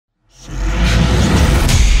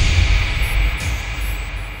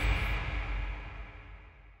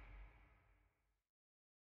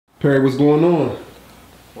Perry, what's going on?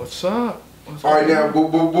 What's up? All right, now,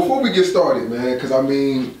 before we get started, man, because I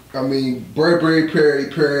mean, Burberry,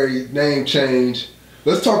 Perry, name change.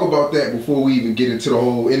 Let's talk about that before we even get into the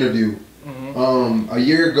whole interview. A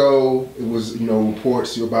year ago, it was,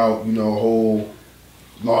 reports about, a whole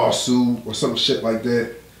lawsuit or some shit like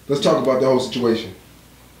that. Let's talk about the whole situation.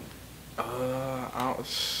 I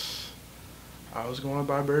was going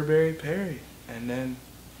by Burberry Perry, and then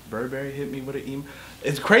Burberry hit me with an email.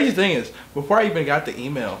 It's crazy thing is, before I even got the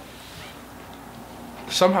email,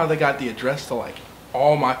 somehow they got the address to like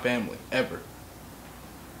all my family ever,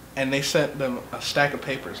 and they sent them a stack of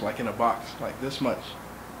papers like in a box like this much,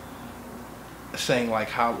 saying like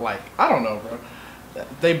how I don't know, bro.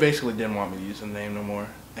 They basically didn't want me to use the name no more,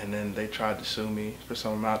 and then they tried to sue me for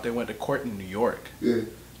some amount. They went to court in New York. Yeah.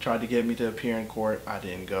 Tried to get me to appear in court. I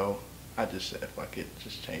didn't go. I just said fuck it,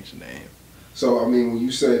 just change the name. So I mean, when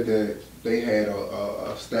you said that they had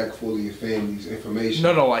a stack full of your family's information.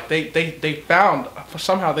 No, like they found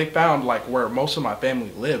somehow they found like where most of my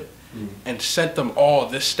family lived, and sent them all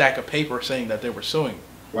this stack of paper saying that they were suing.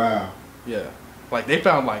 Wow. Yeah, like they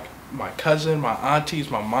found like my cousin, my aunties,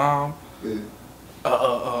 my mom. Yeah.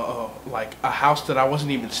 Like a house that I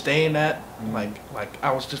wasn't even staying at. Like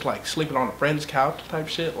I was just like sleeping on a friend's couch type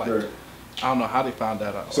shit. Like right. I don't know how they found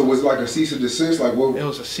that out. So was it like a cease and desist? Like what? It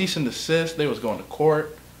was a cease and desist. They was going to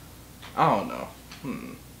court. I don't know.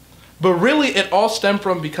 But really, it all stemmed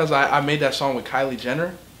from because I made that song with Kylie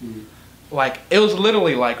Jenner. Like it was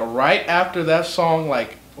literally like right after that song.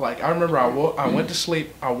 Like I remember I went to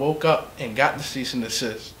sleep. I woke up and got the cease and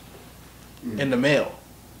desist in the mail.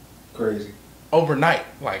 Crazy. Overnight,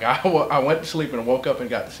 like I went to sleep and woke up and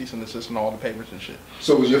got the cease and desist and all the papers and shit.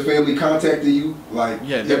 So was your family contacting you? Like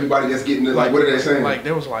yeah, everybody that's getting it, like what are they saying? Like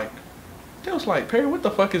they was like, Perry, what the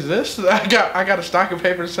fuck is this? I got a stack of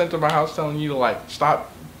papers sent to my house telling you to like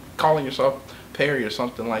stop calling yourself Perry or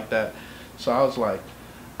something like that. So I was like,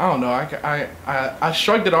 I don't know. I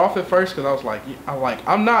shrugged it off at first because I was like,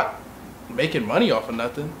 I'm not making money off of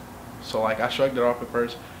nothing. So like I shrugged it off at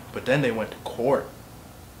first, but then they went to court.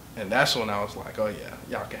 And that's when I was like, oh yeah,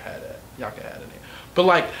 y'all can have that. Y'all can have it. But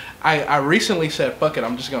like, I recently said, fuck it,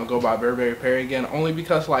 I'm just going to go by Burberry Perry again. Only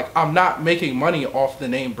because like, I'm not making money off the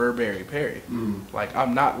name Burberry Perry. Like,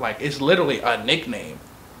 I'm not like, it's literally a nickname.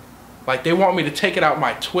 Like, they want me to take it out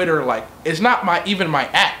my Twitter. Like, it's not even my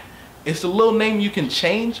 @ It's the little name you can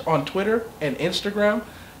change on Twitter and Instagram.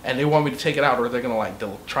 And they want me to take it out or they're going to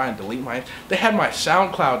like try and delete they had my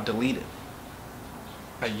SoundCloud deleted.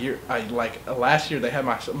 Last year they had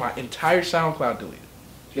my entire SoundCloud deleted.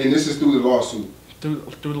 And this is through the lawsuit? Through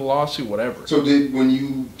the lawsuit, whatever. So when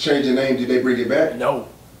you changed your name, did they bring it back? No.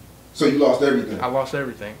 So you lost everything? I lost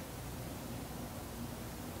everything.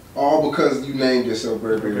 All because you named yourself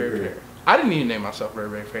Burberry Perry? I didn't even name myself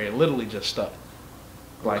Burberry Perry. It literally just stuck.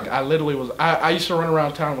 Like I literally was, I used to run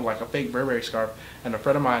around town with like a fake Burberry scarf, and a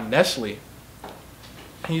friend of mine, Nestle,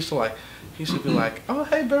 he used to be like, oh,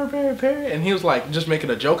 hey, Burberry Perry. And he was like, just making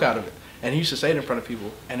a joke out of it. And he used to say it in front of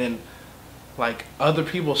people. And then, like, other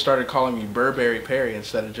people started calling me Burberry Perry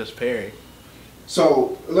instead of just Perry.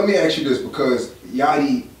 So, let me ask you this, because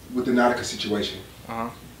Yachty, with the Nautica situation,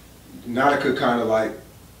 Nautica kind of, like,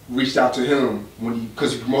 reached out to him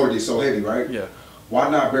because he promoted it so heavy, right? Yeah. Why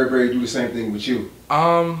not Burberry do the same thing with you?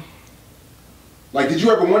 Like, did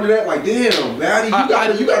you ever wonder that? Like, damn,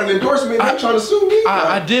 Yachty, you got an endorsement. They're trying to sue me.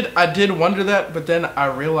 I did wonder that, but then I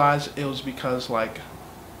realized it was because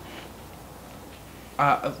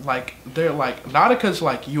they're like Nautica's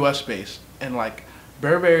like U.S. based, and like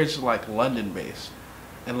Burberry's like London based,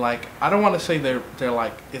 and like I don't want to say they're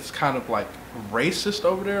like it's kind of like racist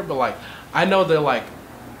over there, but like I know they're like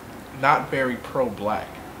not very pro-black.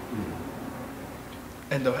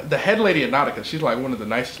 And the head lady at Nautica, she's like one of the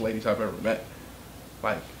nicest ladies I've ever met.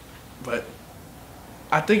 Like, but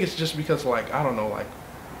I think it's just because, like, I don't know, like,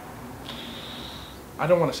 I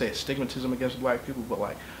don't want to say it's stigmatism against black people, but,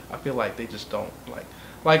 like, I feel like they just don't, like,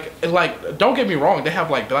 don't get me wrong, they have,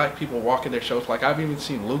 like, black people walking their shows. Like, I've even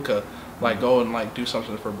seen Luca, like, go and, like, do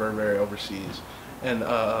something for Burberry overseas, and,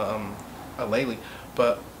 lately,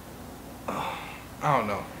 but, I don't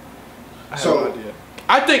know. I have no idea.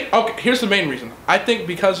 I think, okay, here's the main reason. I think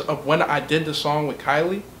because of when I did the song with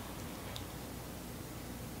Kylie,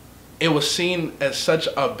 it was seen as such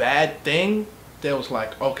a bad thing that it was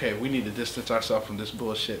like, okay, we need to distance ourselves from this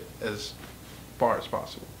bullshit as far as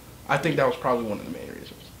possible. I think that was probably one of the main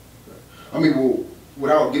reasons. I mean, well,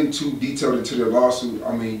 without getting too detailed into their lawsuit,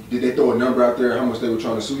 I mean, did they throw a number out there how much they were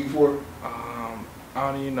trying to sue you for?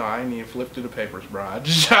 I don't even know. I didn't even flip through the papers, bro.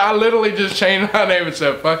 I literally just changed my name and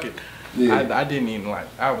said, fuck it. Yeah. I didn't even, like,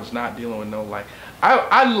 I was not dealing with no, like,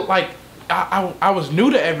 I was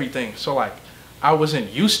new to everything, so like I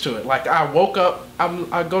wasn't used to it. Like I woke up,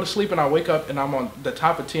 I go to sleep and I wake up and I'm on the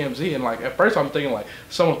top of TMZ, and like at first I'm thinking like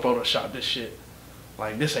someone photoshopped this shit,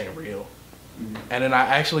 like this ain't real. And then I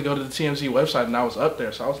actually go to the TMZ website and I was up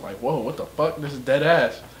there, so I was like, whoa, what the fuck? This is dead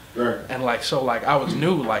ass. Right. And like so like I was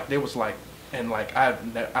new, like there was like, and like I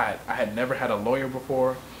had never had a lawyer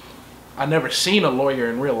before. I never seen a lawyer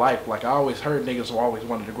in real life. Like I always heard niggas who always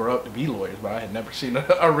wanted to grow up to be lawyers, but I had never seen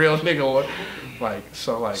a real nigga like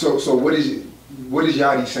so like. So what is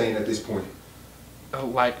Yachty saying at this point?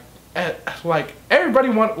 Like everybody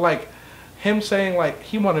want like him saying like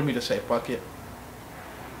he wanted me to say fuck it.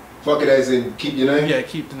 Fuck it as in keep your name? Yeah,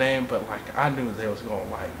 keep the name, but like I knew they was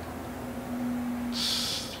going like.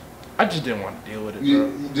 I just didn't want to deal with it,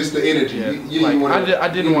 bro. Just the energy. Yeah. You like, didn't want to. I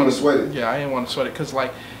didn't want to sweat it. Yeah, I didn't want to sweat it because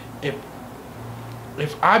like, if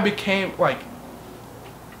I became like,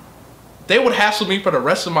 they would hassle me for the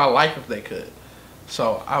rest of my life if they could.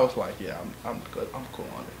 So I was like, yeah, I'm good. I'm cool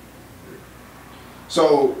on it.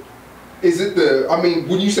 So, is it the? I mean,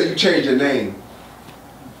 when you say you changed your name,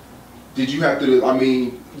 did you have to? I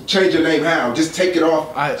mean, change your name how? Just take it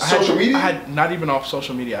off social media? I had not even off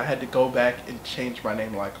social media. I had to go back and change my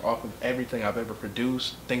name, like off of everything I've ever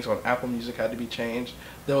produced. Things on Apple Music had to be changed.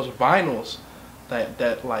 There was vinyls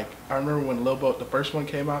that like I remember when Lil Boat, the first one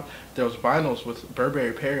came out. There was vinyls with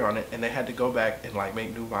Burberry Perry on it, and they had to go back and like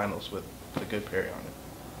make new vinyls with the good Perry on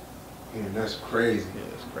it. Man, that's crazy.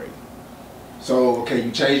 Yeah, it's crazy. So okay,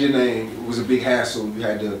 you changed your name. It was a big hassle. You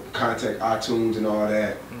had to contact iTunes and all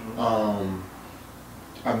that. Mm-hmm.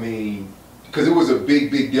 I mean, because it was a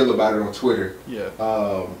big deal about it on Twitter. Yeah.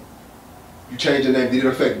 You changed your name. Did it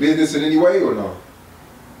affect business in any way or no?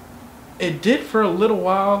 It did for a little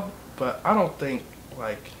while, but I don't think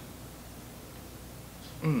like.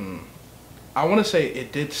 I want to say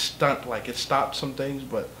it did stunt, like it stopped some things,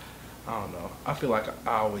 but I don't know. I feel like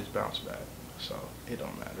I always bounce back, so it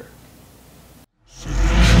don't matter.